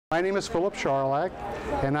My name is Phil Sharlach,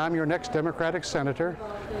 and I'm your next Democratic Senator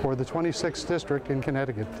for the 26th District in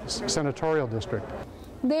Connecticut, Senatorial District.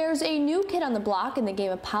 There's a new kid on the block in the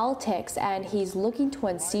game of politics, and he's looking to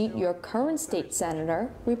unseat your current state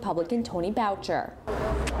senator, Republican Toni Boucher.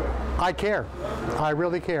 I care. I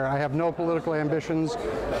really care. I have no political ambitions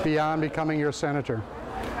beyond becoming your senator.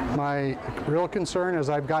 My real concern is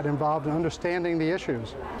I've got involved in understanding the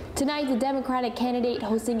issues. Tonight, the Democratic candidate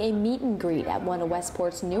hosting a meet and greet at one of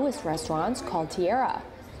Westport's newest restaurants called Tierra.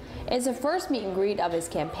 It's the first meet and greet of his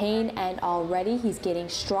campaign, and already he's getting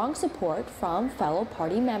strong support from fellow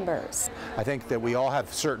party members. I think that we all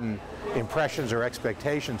have certain impressions or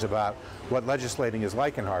expectations about what legislating is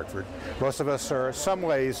like in Hartford. Most of us are in some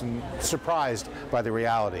ways surprised by the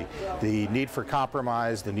reality. The need for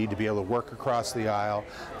compromise, the need to be able to work across the aisle,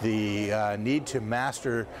 the need to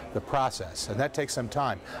master the process, and that takes some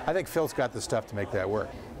time. I think Phil's got the stuff to make that work.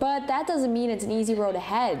 But that doesn't mean it's an easy road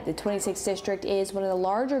ahead. The 26th District is one of the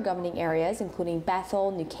larger governing areas, including Bethel,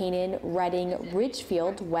 New Canaan, Reading,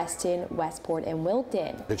 Ridgefield, Weston, Westport, and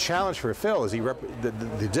Wilton. The challenge for Phil is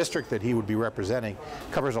the district that he would be representing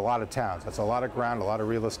covers a lot of towns. That's a lot of ground, a lot of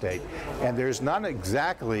real estate, and there's not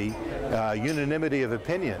exactly unanimity of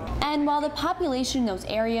opinion. And while the population in those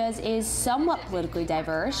areas is somewhat politically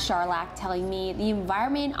diverse, Sharlach telling me the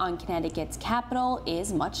environment on Connecticut's capital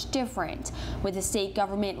is much different. With the state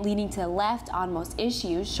government leaning to the left on most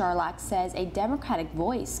issues, Sharlach says a Democratic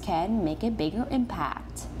voice can make a bigger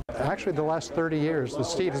impact. Actually, the last 30 years, the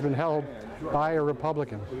seat has been held by a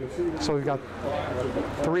Republican. So we've got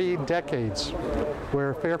 3 decades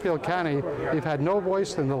where Fairfield County, we've had no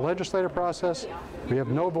voice in the legislative process. We have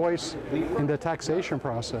no voice in the taxation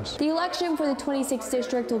process. The election for the 26th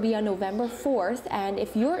District will be on November 4th, and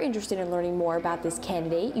if you're interested in learning more about this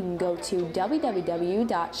candidate, you can go to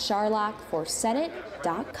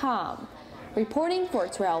www.sharlachforsenate.com. Reporting for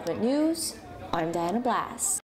It's Relevant News, I'm Diana Blass.